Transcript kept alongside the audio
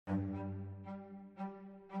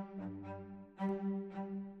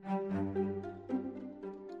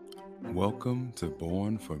Welcome to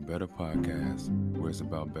Born for Better podcast, where it's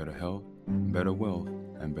about better health, better wealth,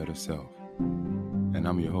 and better self. And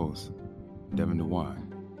I'm your host, Devin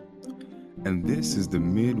DeWine. And this is the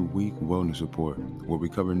midweek wellness report, where we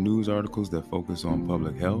cover news articles that focus on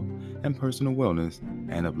public health and personal wellness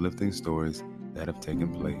and uplifting stories that have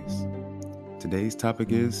taken place. Today's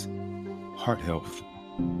topic is heart health.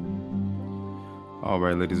 All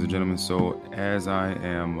right, ladies and gentlemen, so as I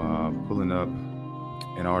am pulling up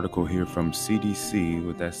an article here from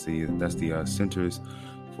CDC, that's the Centers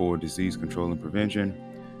for Disease Control and Prevention.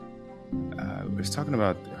 It's talking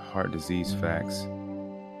about heart disease facts.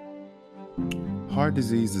 Heart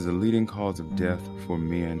disease is a leading cause of death for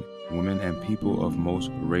men, women, and people of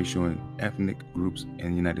most racial and ethnic groups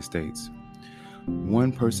in the United States.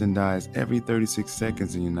 One person dies every 36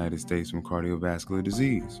 seconds in the United States from cardiovascular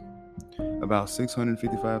disease. About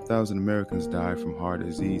 655,000 Americans die from heart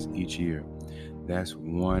disease each year. That's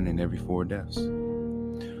 1 in every 4 deaths.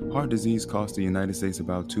 Heart disease costs the United States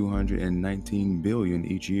about $219 billion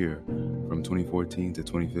each year from 2014 to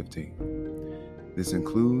 2015. This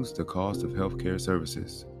includes the cost of healthcare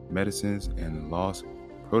services, medicines, and lost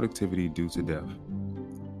productivity due to death.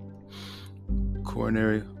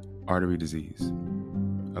 Coronary artery disease,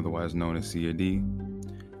 otherwise known as CAD.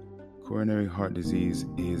 Coronary heart disease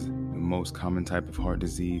is the most common type of heart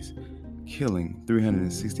disease, killing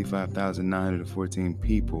 365,914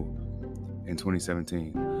 people in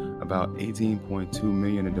 2017. About 18.2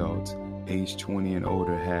 million adults aged 20 and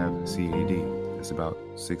older have CAD. That's about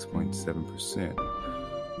 6.7%.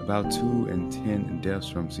 About 2 in 10 deaths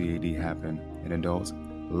from CAD happen in adults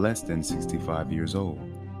less than 65 years old.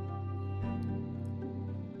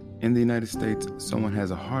 In the United States, someone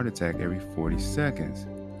has a heart attack every 40 seconds.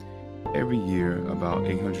 Every year, about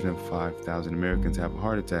 805,000 Americans have a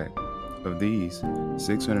heart attack. Of these,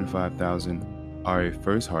 605,000 are a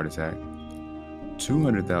first heart attack.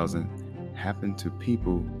 200,000 happen to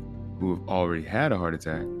people who have already had a heart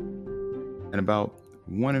attack. And about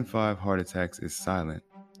 1 in 5 heart attacks is silent.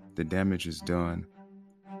 The damage is done,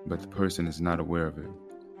 but the person is not aware of it.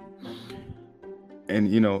 And,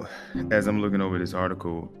 as I'm looking over this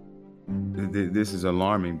article, this is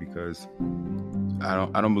alarming because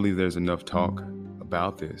I don't believe there's enough talk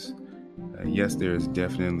about this. Yes, there's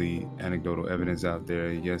definitely anecdotal evidence out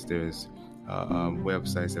there. Yes, there's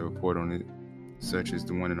websites that report on it, such as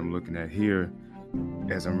the one that I'm looking at here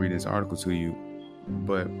as I'm reading this article to you.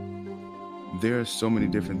 But there are so many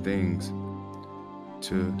different things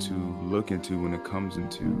to look into when it comes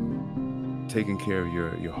into taking care of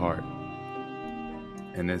your heart.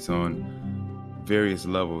 And that's on various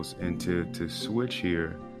levels. And to switch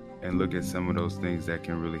here and look at some of those things that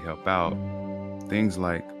can really help out. Things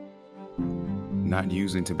like not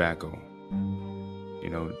using tobacco,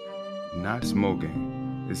 not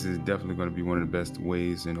smoking. This is definitely going to be one of the best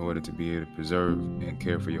ways in order to be able to preserve and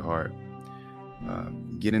care for your heart.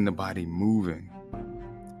 Getting the body moving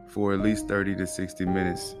for at least 30 to 60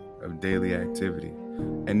 minutes of daily activity.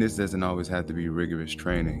 And this doesn't always have to be rigorous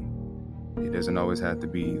training. It doesn't always have to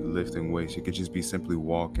be lifting weights. It could just be simply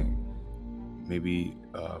walking. Maybe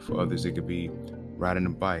for others, it could be riding a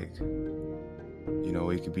bike.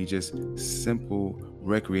 It could be just simple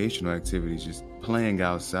recreational activities, just playing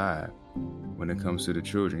outside. When it comes to the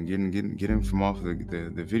children, getting from off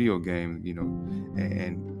the video game,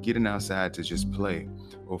 and getting outside to just play.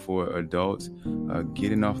 Or for adults,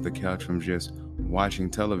 getting off the couch from just watching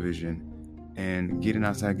television and getting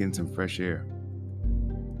outside, getting some fresh air.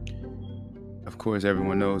 Of course,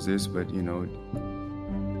 everyone knows this, but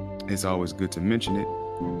it's always good to mention it.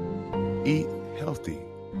 Eat healthy.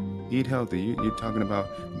 Eat healthy. You're talking about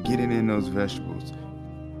getting in those vegetables.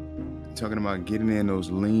 You're talking about getting in those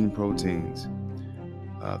lean proteins.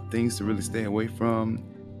 Things to really stay away from.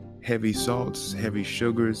 Heavy salts, heavy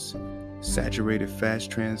sugars, saturated fats,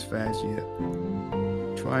 trans fats. Yeah.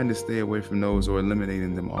 Trying to stay away from those or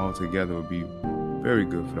eliminating them altogether would be very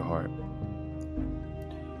good for the heart.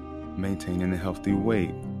 Maintaining a healthy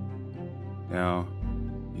weight. Now,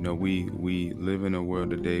 we live in a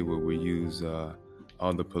world today where we use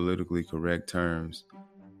all the politically correct terms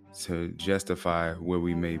to justify where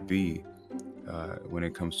we may be when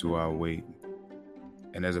it comes to our weight.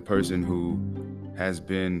 And as a person who has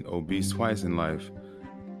been obese twice in life,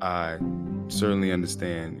 I certainly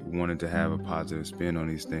understand wanting to have a positive spin on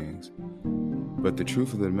these things. But the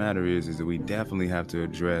truth of the matter is that we definitely have to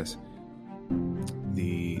address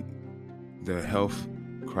the health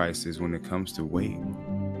crisis when it comes to weight.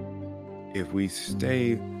 If we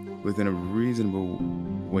stay within a reasonable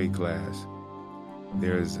weight class,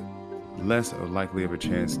 there's less likely of a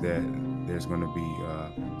chance that there's going to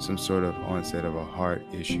be some sort of onset of a heart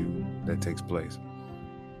issue that takes place.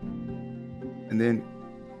 And then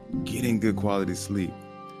getting good quality sleep.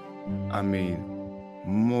 I mean,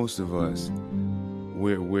 most of us,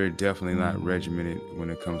 we're definitely not regimented when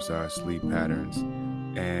it comes to our sleep patterns.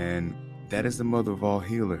 And that is the mother of all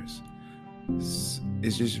healers. It's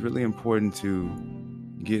just really important to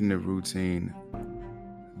get in a routine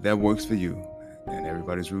that works for you. And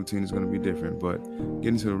everybody's routine is going to be different, but get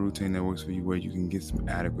into a routine that works for you, where you can get some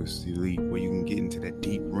adequate sleep, where you can get into that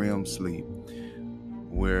deep REM sleep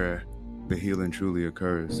where the healing truly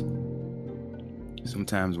occurs.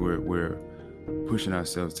 Sometimes we're pushing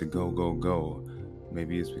ourselves to go.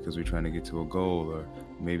 Maybe it's because we're trying to get to a goal, or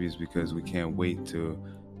maybe it's because we can't wait to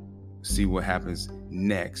see what happens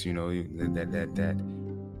next. That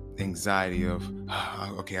anxiety of,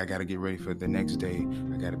 okay, I got to get ready for the next day.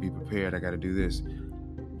 I got to be prepared. I got to do this.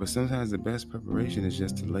 But sometimes the best preparation is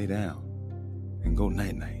just to lay down and go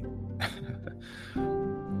night-night.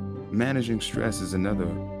 Managing stress is another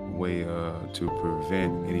way to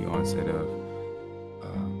prevent any onset of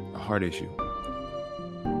a heart issue.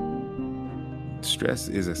 Stress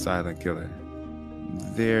is a silent killer.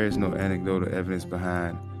 There is no anecdotal evidence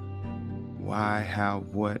behind why, how,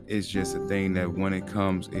 what. It's just a thing that when it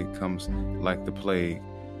comes like the plague,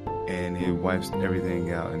 and it wipes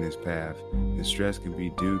everything out in its path. And stress can be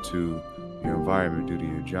due to your environment, due to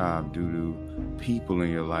your job, due to people in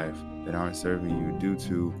your life that aren't serving you, due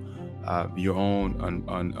to your own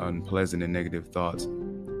unpleasant and negative thoughts,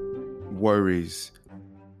 worries,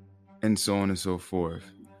 and so on and so forth.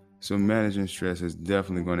 So managing stress is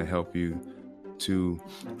definitely going to help you to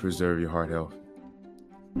preserve your heart health.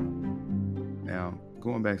 Now,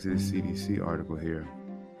 going back to the CDC article here,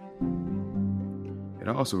 it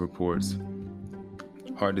also reports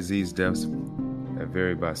heart disease deaths that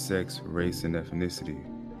vary by sex, race, and ethnicity.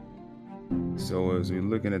 So as we're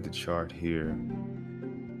looking at the chart here,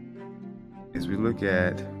 as we look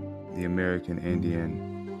at the American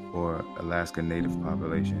Indian or Alaska Native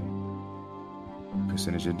population,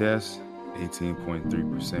 percentage of deaths,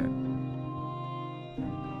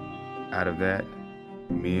 18.3%. Out of that,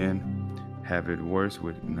 men have it worse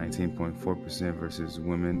with 19.4% versus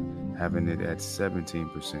women having it at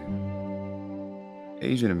 17%.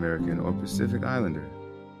 Asian American or Pacific Islander,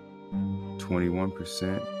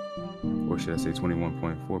 21%, or should I say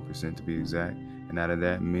 21.4% to be exact. And out of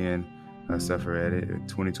that, men suffer at it at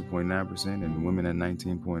 22.9% and women at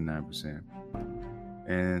 19.9%.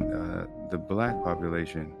 And the Black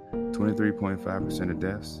population, 23.5% of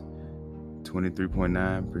deaths,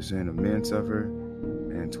 23.9% of men suffer,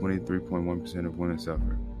 and 23.1% of women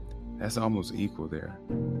suffer. That's almost equal there.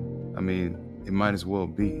 I mean, it might as well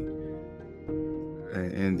be.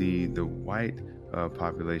 In the white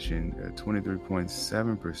population,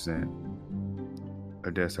 23.7%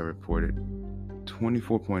 of deaths are reported,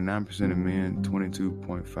 24.9% of men,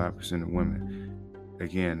 22.5% of women.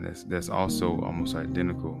 Again, that's also almost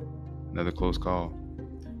identical. Another close call.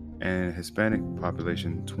 And Hispanic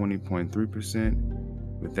population, 20.3%,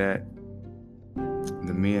 with that,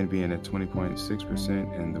 the men being at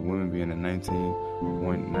 20.6% and the women being at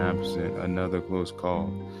 19.9%, another close call.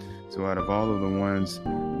 So out of all of the ones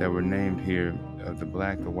that were named here, the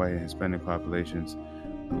Black, the white, and Hispanic populations,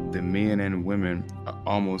 the men and women are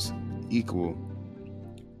almost equal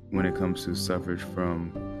when it comes to suffrage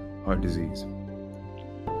from heart disease.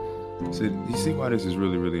 So you see why this is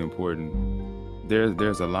really, really important.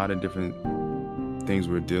 There's a lot of different things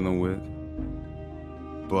we're dealing with,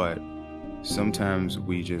 but sometimes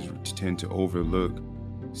we just tend to overlook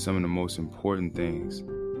some of the most important things.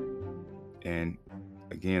 And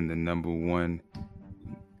again, the number one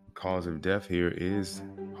cause of death here is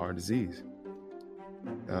heart disease.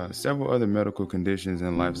 Several other medical conditions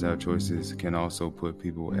and lifestyle choices can also put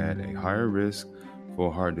people at a higher risk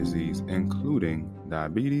for heart disease, including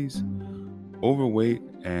diabetes, overweight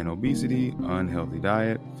and obesity, unhealthy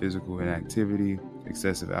diet, physical inactivity,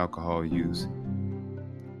 excessive alcohol use.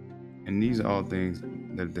 And these are all things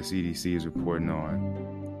that the CDC is reporting on.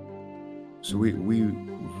 So we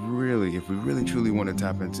really, if we really truly want to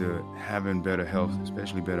tap into having better health,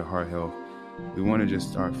 especially better heart health, we want to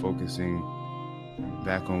just start focusing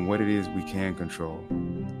back on what it is we can control.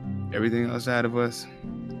 Everything outside of us,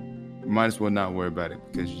 might as well not worry about it,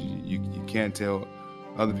 because you can't tell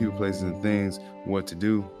other people, places, and things what to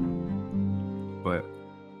do. But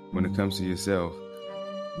when it comes to yourself,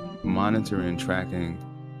 monitoring and tracking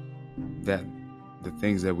that the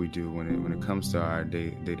things that we do when it comes to our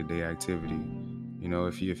day-to-day activity. You know,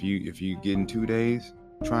 if you get in 2 days,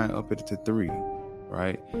 try and up it to 3,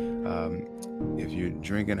 right? If you're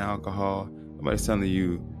drinking alcohol, nobody's telling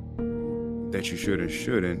you that you should or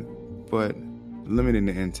shouldn't, but limiting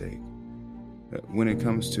the intake. When it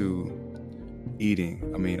comes to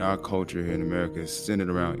eating, I mean, our culture here in America is centered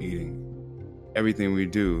around eating. Everything we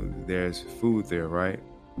do, there's food there, right?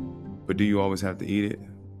 But do you always have to eat it?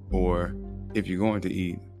 Or if you're going to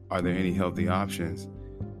eat, are there any healthy options?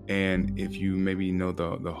 And if you maybe know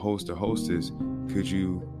the host or hostess, could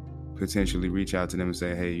you potentially reach out to them and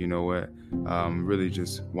say, hey, you know what, I'm really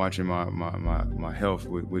just watching my health.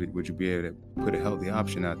 Would you be able to put a healthy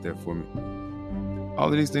option out there for me? All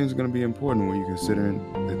of these things are going to be important when you're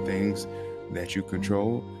considering the things that you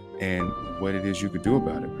control and what it is you could do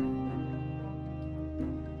about it.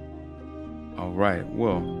 All right,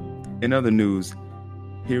 well, in other news,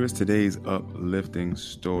 here is today's uplifting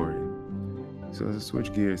story. So let's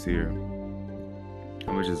switch gears here.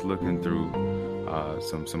 I was just looking through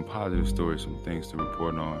some positive stories, some things to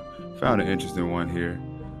report on. Found an interesting one here.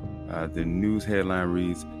 The news headline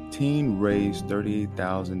reads, teen raised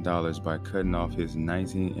 $38,000 by cutting off his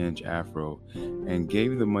 19-inch afro and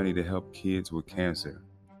gave the money to help kids with cancer.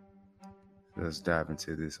 Let's dive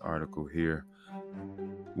into this article here.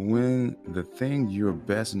 When the thing you're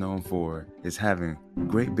best known for is having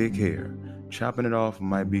great big hair, chopping it off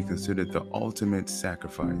might be considered the ultimate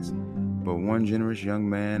sacrifice. But one generous young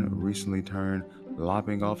man recently turned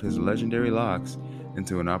lopping off his legendary locks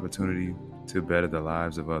into an opportunity to better the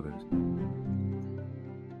lives of others.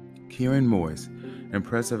 Kieran Moyes'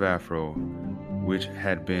 impressive afro, which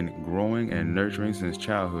had been growing and nurturing since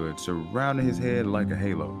childhood, surrounded his head like a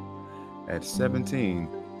halo. At 17,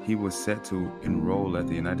 he was set to enroll at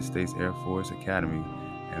the United States Air Force Academy,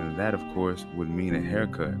 and that, of course, would mean a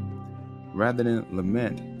haircut. Rather than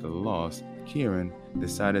lament the loss, Kieran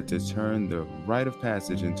decided to turn the rite of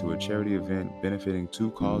passage into a charity event benefiting two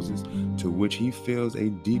causes to which he feels a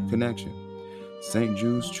deep connection: St.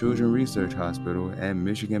 Jude's Children's Research Hospital and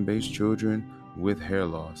Michigan-based Children with Hair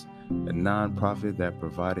Loss, a nonprofit that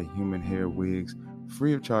provided human hair wigs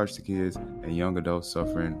free of charge to kids and young adults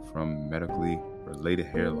suffering from medically related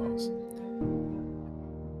hair loss.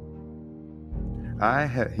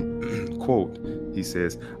 Quote, he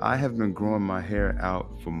says, I have been growing my hair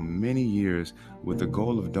out for many years with the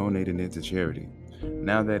goal of donating it to charity.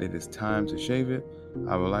 Now that it is time to shave it,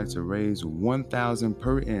 I would like to raise $1,000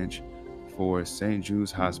 per inch for St.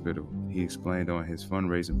 Jude's Hospital, he explained on his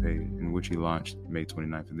fundraising page, in which he launched May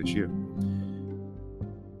 29th of this year.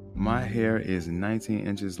 My hair is 19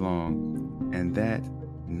 inches long, and that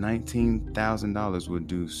 $19,000 would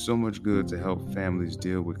do so much good to help families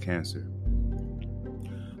deal with cancer.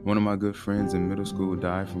 One of my good friends in middle school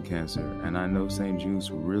died from cancer, and I know St. Jude's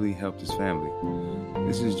really helped his family.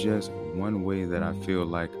 This is just one way that I feel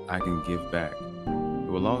like I can give back.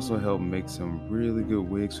 It will also help make some really good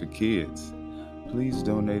wigs for kids. Please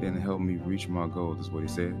donate and help me reach my goal, is what he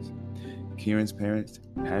says. Kieran's parents,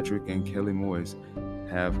 Patrick and Kelly Moyes,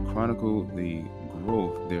 have chronicled the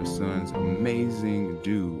growth their son's amazing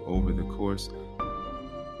do over the course.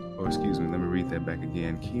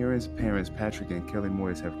 Kieran's parents, Patrick and Kelly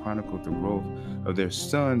Moyes, have chronicled the growth of their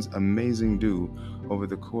son's amazing do over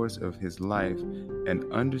the course of his life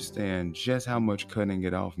and understand just how much cutting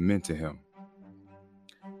it off meant to him.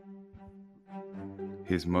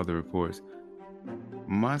 His mother reports,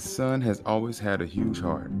 my son has always had a huge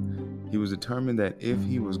heart. He was determined that if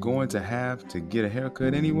he was going to have to get a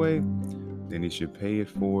haircut anyway, then he should pay it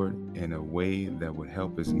forward in a way that would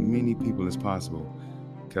help as many people as possible,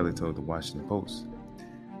 Kelly told the Washington Post.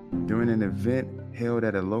 During an event held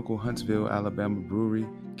at a local Huntsville, Alabama brewery,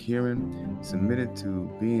 Kieran submitted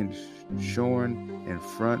to being shorn in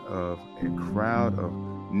front of a crowd of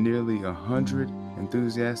nearly 100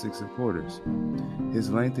 enthusiastic supporters.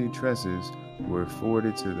 His lengthy tresses were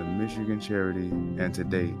forwarded to the Michigan charity, and to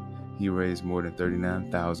date, he raised more than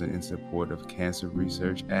 $39,000 in support of cancer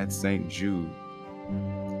research at St. Jude.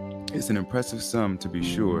 It's an impressive sum, to be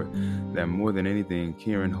sure, that more than anything,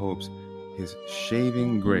 Kieran hopes his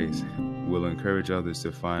shaving grace will encourage others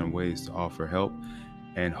to find ways to offer help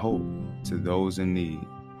and hope to those in need.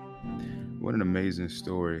 What an amazing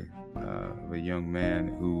story of a young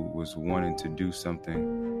man who was wanting to do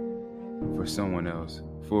something for someone else,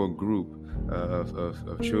 for a group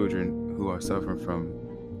of children who are suffering from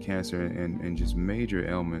cancer and just major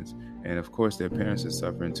ailments. And of course, their parents are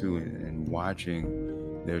suffering too, and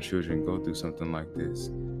watching their children go through something like this.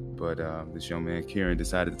 But this young man, Kieran,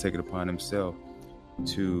 decided to take it upon himself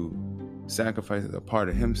to sacrifice a part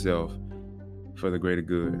of himself for the greater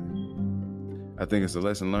good. I think it's a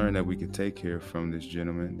lesson learned that we can take here from this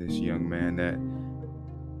gentleman, this young man, that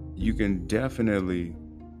you can definitely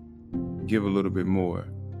give a little bit more.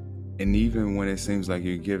 And even when it seems like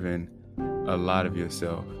you're giving a lot of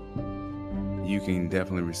yourself, you can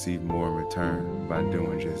definitely receive more in return by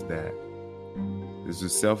doing just that. This is a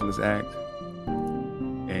selfless act,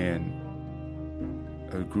 and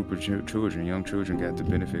a group of children, young children, got to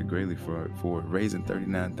benefit greatly for raising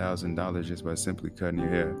 $39,000 just by simply cutting your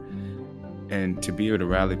hair. And to be able to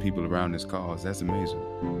rally people around this cause, that's amazing.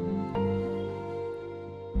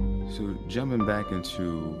 So jumping back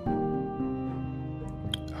into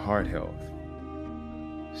heart health,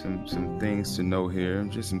 some things to know here,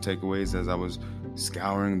 just some takeaways as I was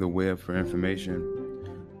scouring the web for information.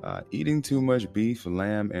 Eating too much beef,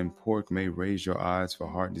 lamb, and pork may raise your odds for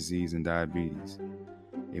heart disease and diabetes.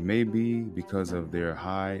 It may be because of their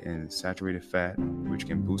high in saturated fat, which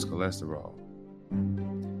can boost cholesterol.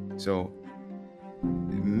 So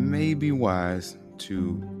it may be wise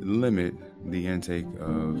to limit the intake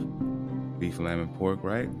of beef, lamb, and pork,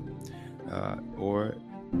 right? Or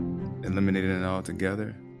eliminating it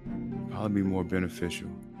altogether. Probably be more beneficial.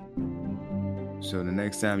 So the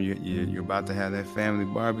next time you're about to have that family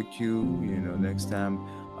barbecue, next time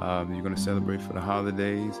you're going to celebrate for the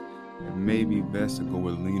holidays, it may be best to go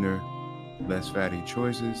with leaner, less fatty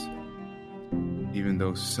choices. Even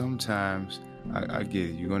though sometimes I get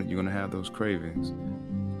it, you're gonna have those cravings,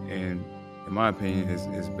 and in my opinion,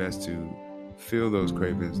 it's best to feel those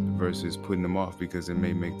cravings versus putting them off, because it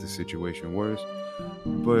may make the situation worse.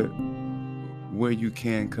 But where you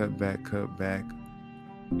can cut back,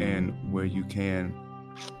 and where you can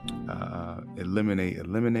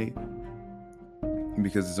eliminate,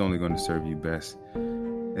 because it's only going to serve you best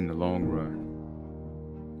in the long run.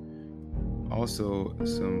 Also,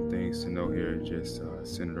 some things to know here, just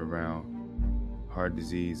centered around heart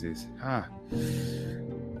disease, is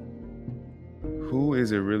who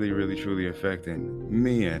is it really, really, truly affecting?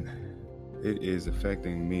 Men. It is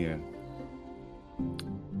affecting men.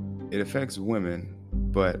 It affects women,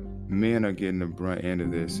 but men are getting the brunt end of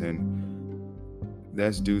this, and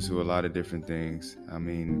that's due to a lot of different things. I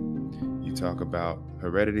mean, you talk about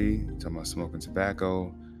heredity, you talk about smoking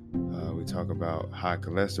tobacco, we talk about high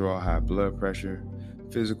cholesterol, high blood pressure,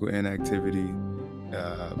 physical inactivity,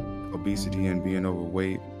 obesity and being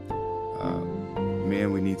overweight.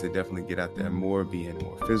 Men, we need to definitely get out there more, being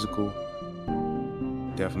more physical.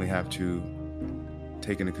 Definitely have to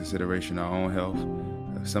take into consideration our own health.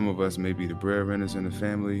 Some of us may be the breadwinners in the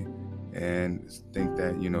family and think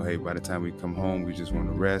that, hey, by the time we come home, we just want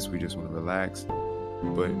to rest, we just want to relax.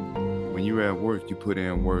 But when you're at work, you put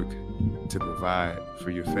in work to provide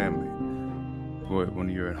for your family. But when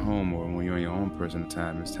you're at home or when you're on your own personal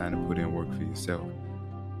time, it's time to put in work for yourself.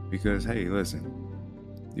 Because, hey, listen,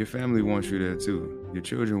 your family wants you there too. Your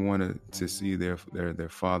children want to see their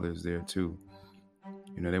fathers there too.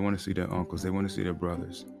 They want to see their uncles, they want to see their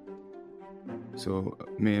brothers. So,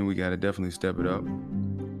 man, we got to definitely step it up.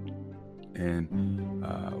 And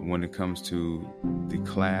when it comes to the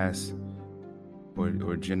class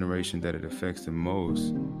or generation that it affects the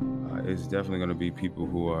most, it's definitely going to be people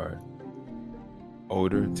who are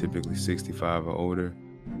older, typically 65 or older.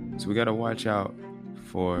 So we got to watch out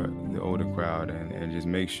for the older crowd and just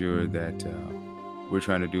make sure that we're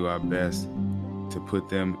trying to do our best to put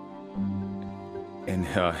them in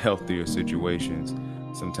healthier situations.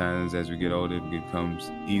 Sometimes as we get older, it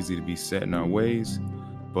becomes easy to be set in our ways.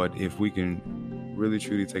 But if we can really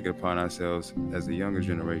truly take it upon ourselves as the younger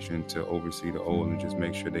generation to oversee the old and just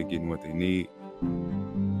make sure they're getting what they need,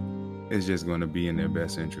 it's just going to be in their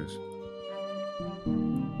best interest.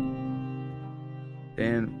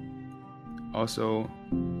 And also,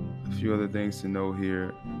 a few other things to know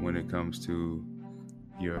here when it comes to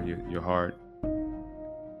your heart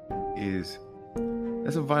is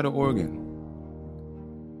that's a vital organ.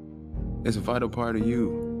 It's a vital part of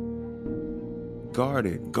you. Guard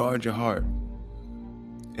it. Guard your heart.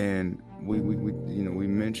 And we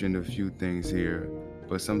mentioned a few things here,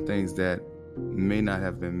 but some things that may not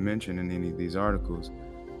have been mentioned in any of these articles.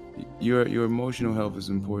 Your emotional health is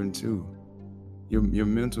important too. Your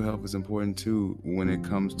mental health is important too when it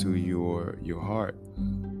comes to your heart.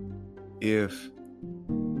 If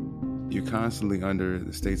you're constantly under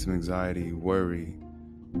the states of anxiety, worry,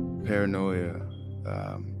 paranoia,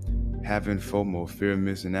 having FOMO, fear of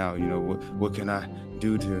missing out, what can I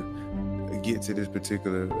do to get to this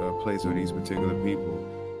particular place or these particular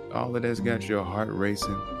people? All of that's got your heart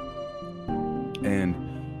racing, and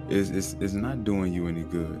it's not doing you any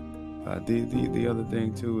good. The other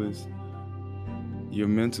thing too is your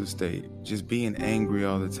mental state, just being angry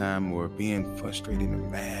all the time or being frustrated and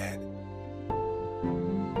mad.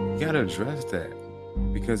 You gotta address that,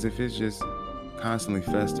 because if it's just constantly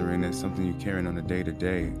festering, it's something you're carrying on a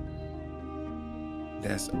day-to-day,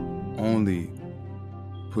 that's only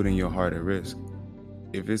putting your heart at risk.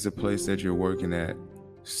 if it's a place that you're working at,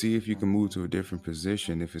 see if you can move to a different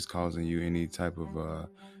position if it's causing you any type of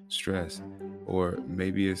stress. Or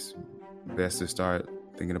maybe it's best to start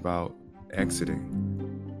thinking about exiting.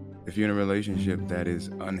 If you're in a relationship that is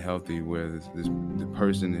unhealthy, where the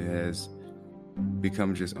person has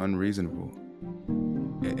become just unreasonable,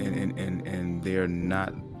 and they're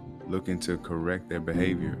not looking to correct their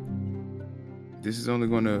behavior, this is only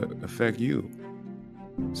going to affect you.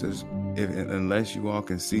 So unless you all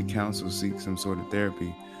can seek counsel, seek some sort of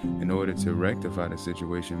therapy in order to rectify the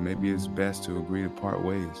situation, maybe it's best to agree to part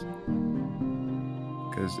ways.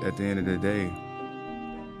 Because at the end of the day,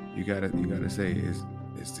 you gotta say, is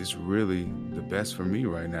this really the best for me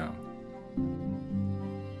right now?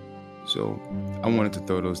 So I wanted to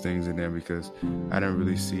throw those things in there because I didn't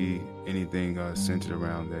really see anything centered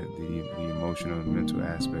around the emotional and mental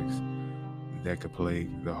aspects that could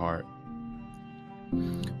plague the heart.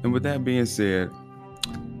 And with that being said,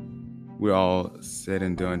 we're all said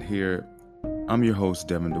and done here. I'm your host,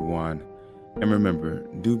 Devin DeWan. And remember,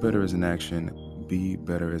 do better as an action, be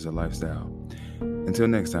better as a lifestyle. Until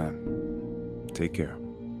next time, take care.